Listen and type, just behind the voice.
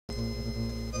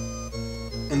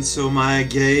And so my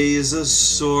gaze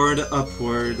soared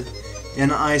upward,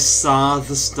 and I saw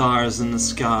the stars in the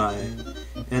sky,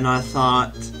 and I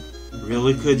thought,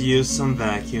 really could use some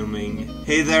vacuuming.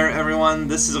 Hey there everyone,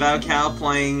 this is Happycow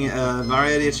playing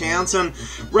Variety of Chance, and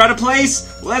we're at a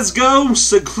place, let's go,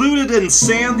 secluded and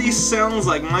sandy, sounds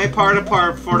like my part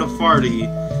for the party.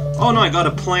 Oh no, I got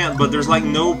a plant, but there's like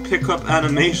no pickup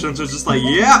animation, so it's just like,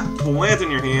 yeah, plant in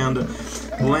your hand.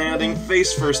 Landing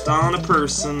face first on a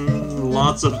person.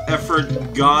 Lots of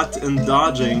effort got in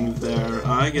dodging there,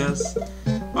 I guess.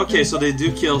 Okay, so they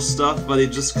do kill stuff, but they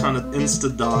just kind of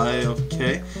insta-die,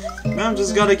 okay. Now I'm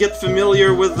just gotta get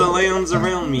familiar with the lands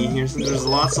around me here, since there's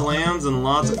lots of lands and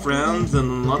lots of friends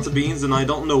and lots of beans, and I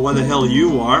don't know what the hell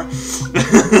you are.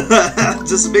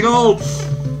 Just a big old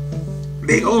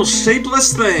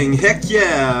shapeless thing, heck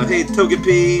yeah! Hey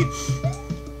Togepi,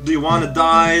 do you want to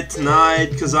die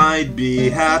tonight? Cause I'd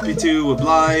be happy to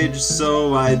oblige,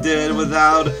 so I did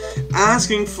without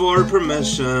asking for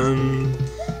permission.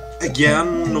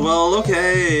 Again, well,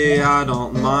 okay, I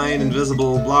don't mind.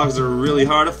 Invisible blocks are really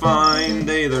hard to find.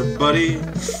 Hey there, buddy.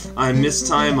 I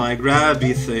mistime my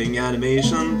grabby thing,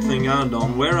 animation thing. I don't know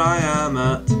where I am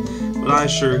at, but I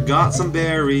sure got some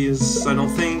berries. I don't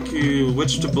think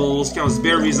vegetables count as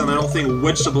berries, and I don't think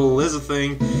vegetable is a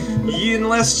thing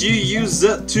unless you use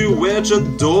it to wedge a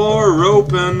door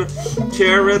open.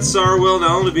 Carrots are well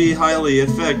known to be highly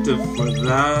effective for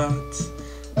that.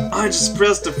 I just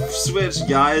pressed a switch,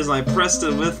 guys. I pressed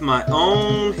it with my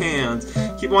own hands.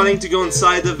 Keep wanting to go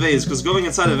inside the vase, because going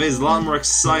inside the vase is a lot more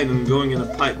exciting than going in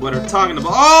a pipe. What are talking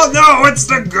about? Oh no, it's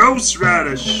the ghost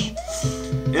radish!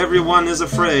 Everyone is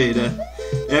afraid.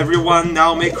 Everyone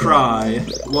now may cry.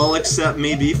 Well, except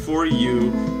maybe for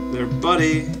you. There,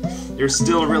 buddy. You're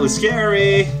still really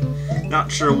scary.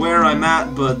 Not sure where I'm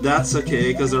at, but that's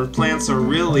okay, because our plants are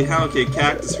really... Okay,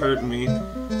 cactus hurt me.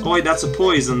 Oh wait, that's a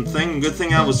poison thing. Good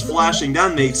thing I was flashing.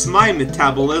 That makes my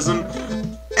metabolism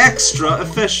extra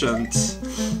efficient.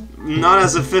 Not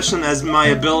as efficient as my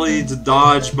ability to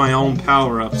dodge my own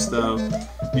power-ups, though.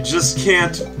 You just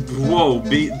can't,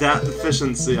 beat that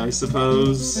efficiency, I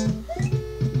suppose.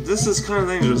 This is kind of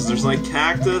dangerous. There's like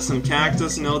cactus, and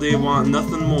cactus, you know, they want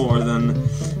nothing more than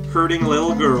hurting a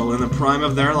little girl in the prime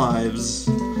of their lives.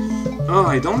 Oh,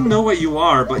 I don't know what you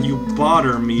are, but you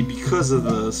bother me because of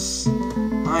this.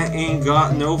 I ain't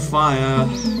got no fire.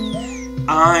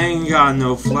 I ain't got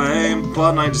no flame,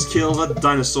 but I just killed a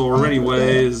dinosaur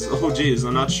anyways. Oh jeez,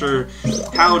 I'm not sure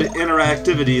how the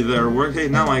interactivity there worked. Hey,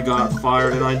 now I got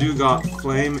fire, and I do got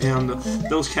flame, and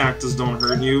those cactus don't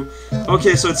hurt you.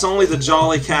 Okay, so it's only the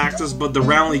jolly cactus, but the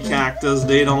roundly cactus,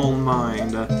 they don't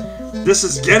mind. This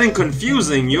is getting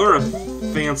confusing. You're a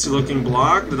fancy-looking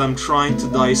block that I'm trying to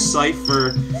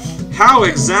decipher how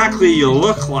exactly you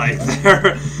look like.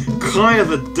 They're kind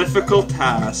of a difficult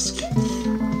task.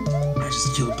 I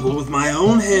just killed a bullet with my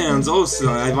own hands. Oh,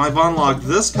 so I've unlocked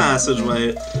this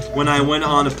passageway when I went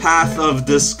on a path of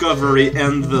discovery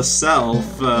and the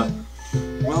self.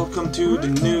 Welcome to the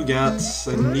Nougats.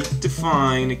 I need to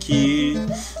find a key.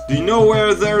 Do you know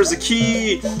where there's a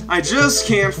key? I just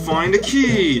can't find a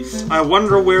key. I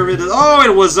wonder where it is. Oh,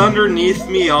 it was underneath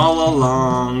me all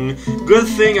along. Good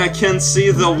thing I can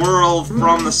see the world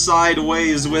from the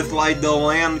sideways with like the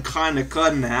land kind of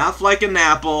cut in half like an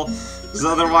apple. Because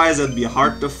otherwise it'd be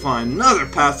hard to find. Another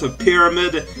path to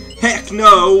pyramid. Heck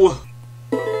no!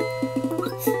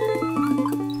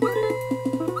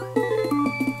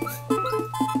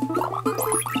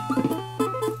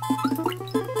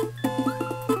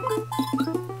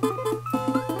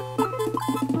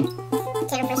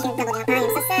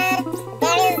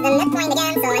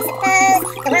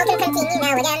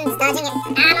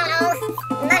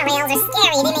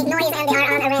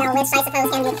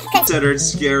 Considered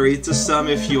scary to some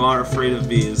if you are afraid of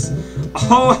bees.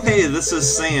 Oh hey, this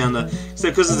is sand. So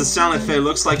because of the sound effect, it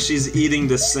looks like she's eating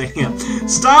the sand.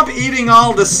 Stop eating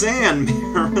all the sand,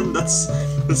 Mirren. That's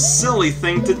a silly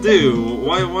thing to do.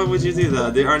 Why would you do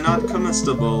that? They are not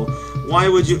comestible. Why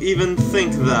would you even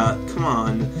think that? Come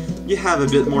on. You have a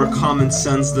bit more common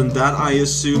sense than that, I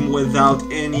assume, without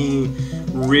any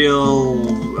real,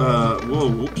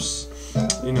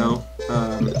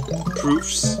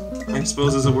 proofs, I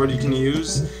suppose is a word you can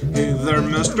use. Hey there,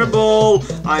 Mr. Bull!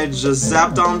 I just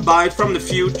zapped on by from the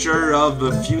future of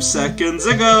a few seconds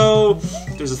ago!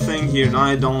 There's a thing here, and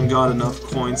I don't got enough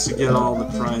coins to get all the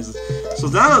prizes. So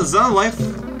is that a life?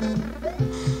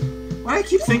 Why do I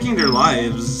keep thinking they're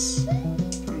lives?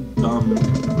 I'm dumb.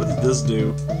 What did this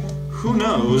do? Who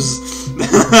knows?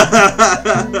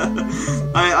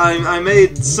 I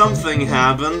made something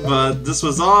happen, but this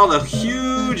was all a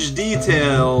huge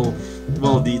detail.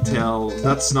 well, detail,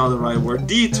 that's not the right word.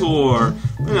 Detour!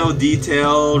 You know,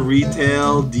 detail,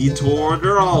 retail, detour,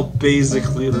 they're all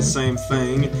basically the same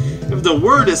thing. If the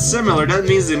word is similar, that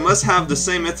means they must have the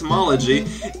same etymology,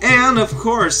 and of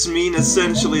course mean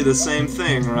essentially the same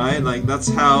thing, right? Like, that's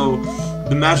how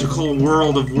the magical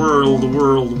world of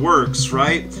world works,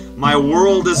 right? My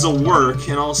world is a work,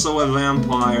 and also a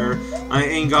vampire. I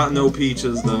ain't got no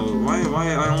peaches, though. Why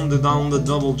I on the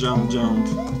double jump?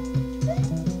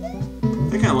 I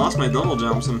think I lost my double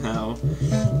jump somehow.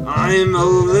 I'm a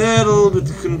little bit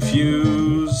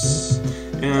confused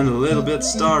and a little bit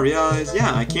starry-eyed.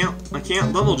 Yeah, I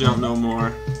can't double jump no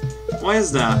more. Why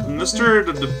is that, Mr.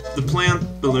 the plant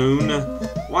balloon?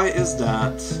 Why is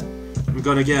that? I'm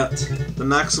gonna get the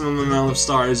maximum amount of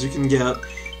stars you can get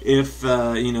if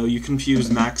you know, you confuse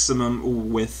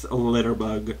maximum with a litter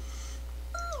bug.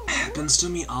 Happens to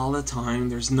me all the time.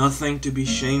 There's nothing to be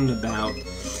shamed about.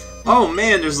 Oh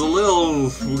man, there's a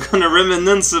little kind of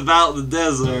reminiscence about the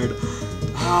desert.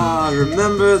 Ah,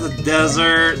 remember the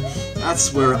desert?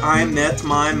 That's where I met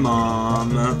my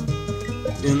mom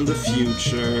in the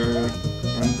future.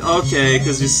 And okay,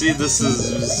 because you see, this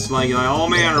is like, oh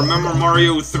man, remember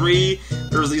Mario 3?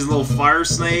 There's these little fire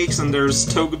snakes, and there's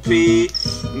Togepi,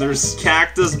 and there's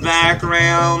cactus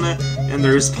background, and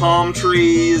there's palm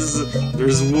trees,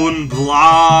 there's wooden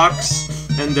blocks,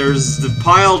 and there's the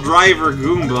pile driver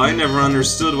Goomba. I never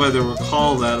understood why they were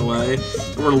called that way.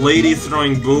 There were lady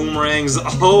throwing boomerangs.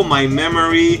 Oh, my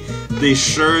memory, they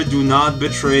sure do not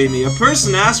betray me. A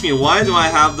person asked me, why do I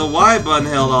have the Y button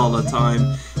held all the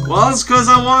time? Well, it's because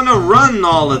I want to run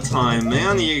all the time,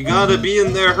 man. You gotta be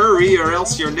in there hurry or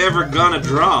else you're never gonna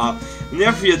drop. And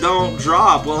if you don't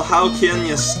drop, well, how can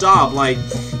you stop? Like,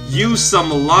 use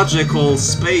some logical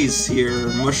space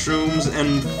here. Mushrooms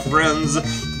and friends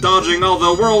dodging all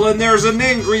the world, and there's an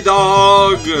angry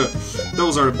dog!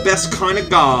 Those are the best kind of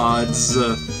gods.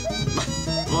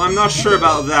 Well, I'm not sure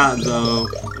about that, though.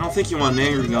 I don't think you want an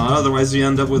angry god, otherwise you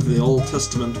end up with the Old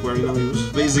Testament, where, you know, he was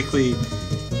basically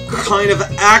kind of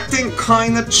acting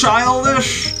kind of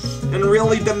childish and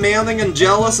really demanding and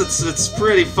jealous. It's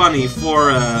pretty funny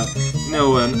for you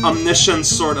know, an omniscient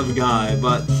sort of guy,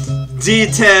 but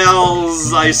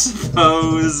details, I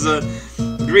suppose.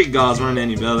 Greek gods weren't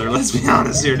any better, let's be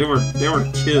honest here. They were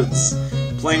kids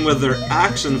playing with their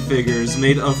action figures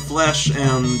made of flesh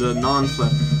and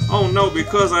non-flesh. Oh no,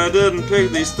 because I didn't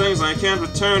pick these things, I can't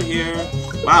return here.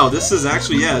 Wow, this is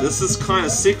actually, yeah, this is kind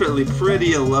of secretly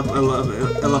pretty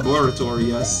elaboratory,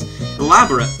 yes.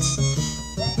 Elaborate.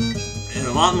 And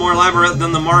a lot more elaborate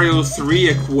than the Mario 3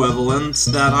 equivalent,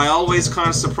 that I always kind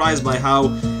of surprised by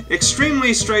how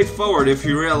extremely straightforward if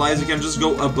you realize you can just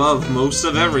go above most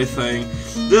of everything.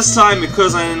 This time,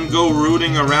 because I didn't go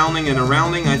rooting, arounding, and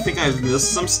arounding, I think I've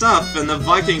missed some stuff, and the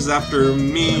Vikings after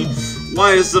me.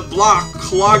 Why is the block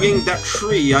clogging that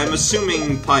tree? I'm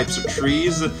assuming pipes are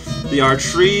trees. They are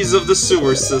trees of the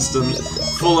sewer system,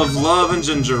 full of love and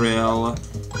ginger ale.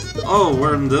 Oh,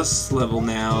 we're in this level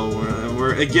now.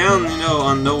 We're again, you know,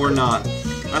 on... No, we're not.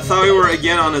 I thought we were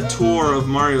again on a tour of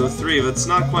Mario 3, but it's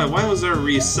not quite. Why was there a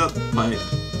reset pipe?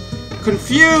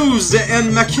 Confused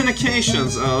and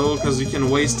machinations. Oh, because you can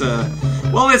waste a...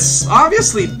 Well, it's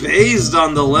obviously based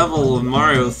on the level of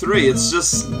Mario 3. It's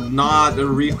just not a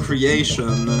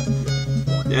recreation.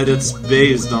 Yet it's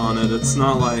based on it. It's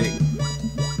not like...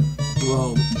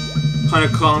 Well, kind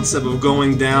of concept of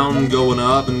going down, going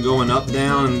up, and going up,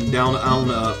 down, and down,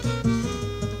 up.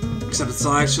 Except it's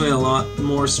actually a lot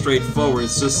more straightforward.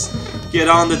 It's just get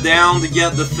on the down to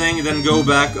get the thing, then go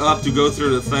back up to go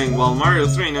through the thing. While Mario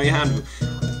 3, you know, you had...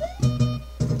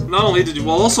 Not only did you...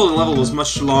 Well, also the level was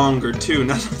much longer, too,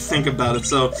 now that I think about it.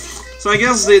 So I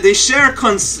guess they share...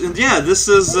 Yeah, this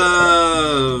is,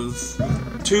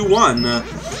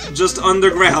 2-1. Just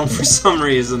underground for some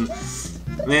reason.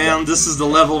 Man, this is the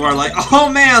level where, like, oh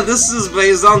man, this is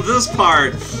based on this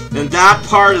part, and that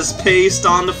part is based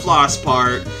on the floss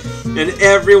part, and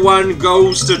everyone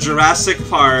goes to Jurassic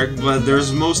Park, but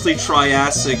there's mostly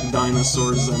Triassic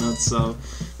dinosaurs in it, so...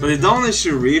 But they don't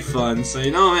issue refunds, so,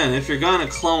 you know, man, if you're gonna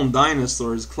clone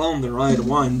dinosaurs, clone the right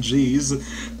one, jeez.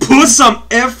 Put some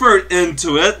effort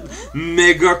into it,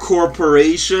 mega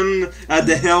corporation at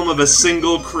the helm of a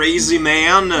single crazy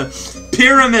man.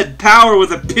 Pyramid power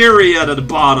with a period at the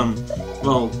bottom.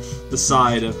 Well, the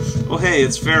side. Oh, hey,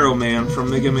 it's Pharaoh Man from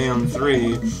Mega Man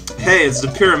 3. Hey, it's the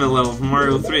pyramid level from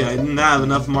Mario 3. I didn't have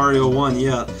enough Mario 1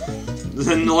 yet.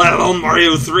 Let alone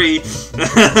Mario 3.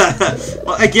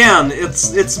 Well, again,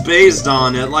 it's based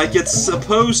on it. Like, it's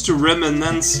supposed to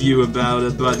reminisce you about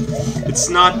it, but it's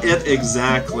not it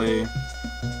exactly.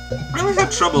 I really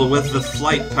have trouble with the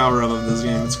flight power-up of this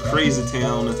game. It's Crazy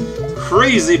Town.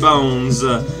 Crazy Bones!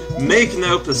 Make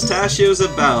no pistachios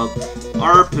about.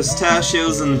 Are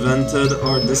pistachios invented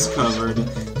or discovered?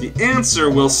 The answer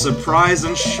will surprise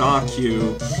and shock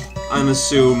you, I'm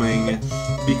assuming,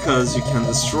 because you can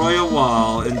destroy a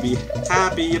wall and be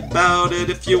happy about it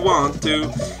if you want to.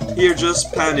 Here,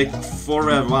 just panic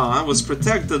forever. I was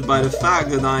protected by the fact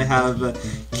that I have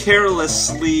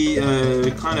carelessly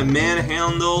kind of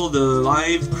manhandled a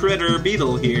live critter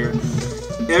beetle here.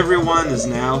 Everyone is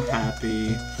now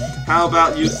happy. How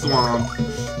about you, Thwomp?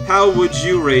 How would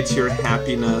you rate your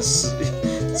happiness?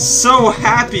 So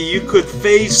happy you could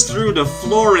phase through the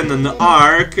floor in an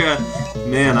arc.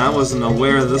 Man, I wasn't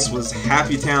aware this was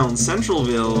Happy Town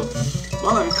Centralville.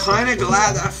 Well, I'm kinda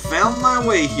glad I found my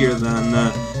way here then.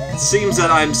 It seems that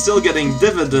I'm still getting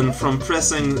dividend from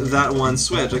pressing that one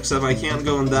switch, except I can't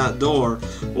go in that door.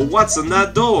 Well, what's in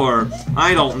that door?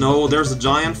 I don't know. There's a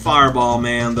giant fireball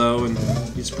man, though, and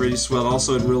he's pretty swell.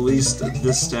 Also, it released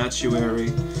this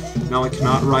statuary. Now I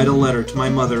cannot write a letter to my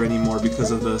mother anymore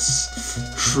because of this.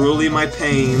 Truly, my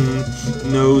pain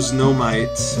knows no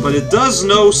might. But it does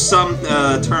know some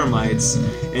termites,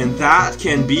 and that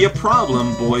can be a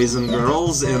problem, boys and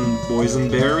girls, and boys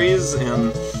and berries,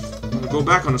 and... go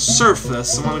back on the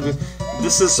surface.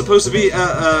 This is supposed to be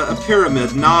a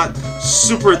pyramid, not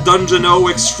Super Dungeon-O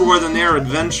Extraordinaire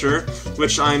Adventure,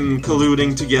 which I'm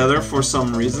colluding together for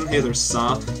some reason. Hey there,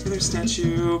 Saw. Hey there,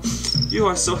 statue. You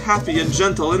are so happy and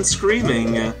gentle and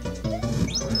screaming.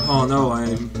 Oh no,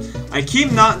 I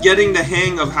keep not getting the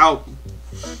hang of how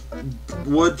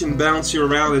wood can bounce you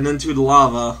around and into the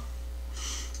lava.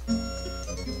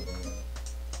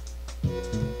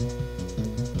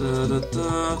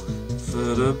 Da-da-da.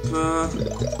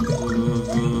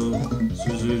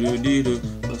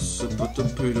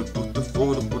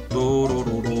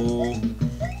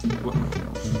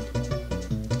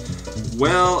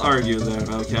 Well argued there,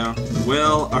 Happycow.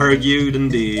 Well argued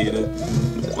indeed.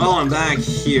 Well, I'm back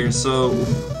here, so...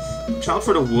 Shout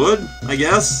for the wood, I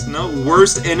guess? No?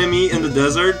 Worst enemy in the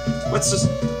desert? What's this?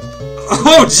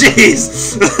 Oh,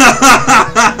 jeez!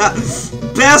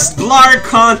 Best Blarg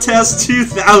Contest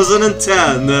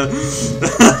 2010!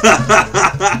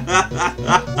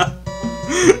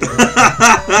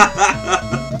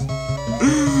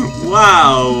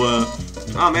 Wow!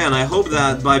 Oh man, I hope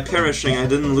that by perishing I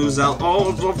didn't lose out.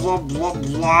 Oh, blah blah blah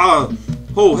blah!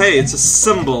 Oh, hey, it's a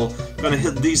symbol. I'm gonna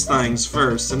hit these things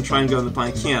first and try and go in the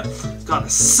pine. I can't. Got a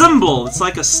symbol! It's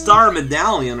like a star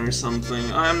medallion or something.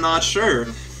 I'm not sure.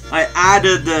 I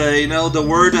added, you know, the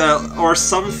word or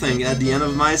something at the end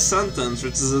of my sentence,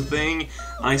 which is a thing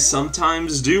I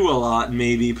sometimes do a lot,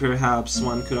 maybe, perhaps,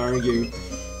 one could argue,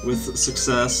 with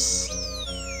success.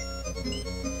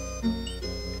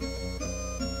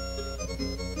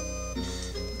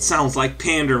 It sounds like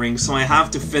pandering, so I have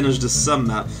to finish the sum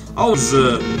now. Oh,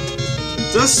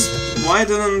 this... Why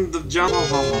didn't the jump...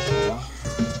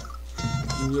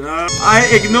 I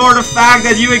ignore the fact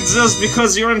that you exist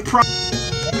because you're in pro...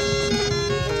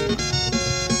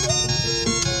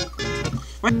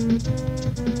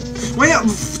 Wait up!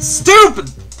 Stupid!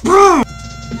 Bro!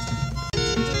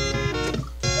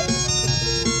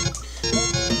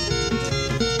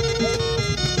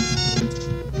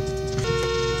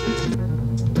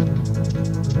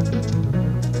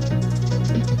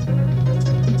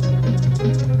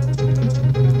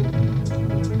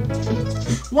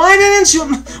 Why didn't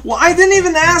you... Well, I didn't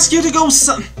even ask you to go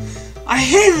some... I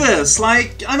hate this!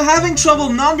 Like, I'm having trouble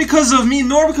not because of me,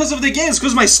 nor because of the game, it's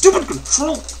because of my stupid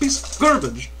control piece of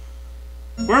garbage.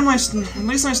 Where am I? At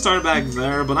least I started back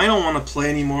there, but I don't want to play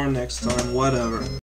anymore next time, whatever.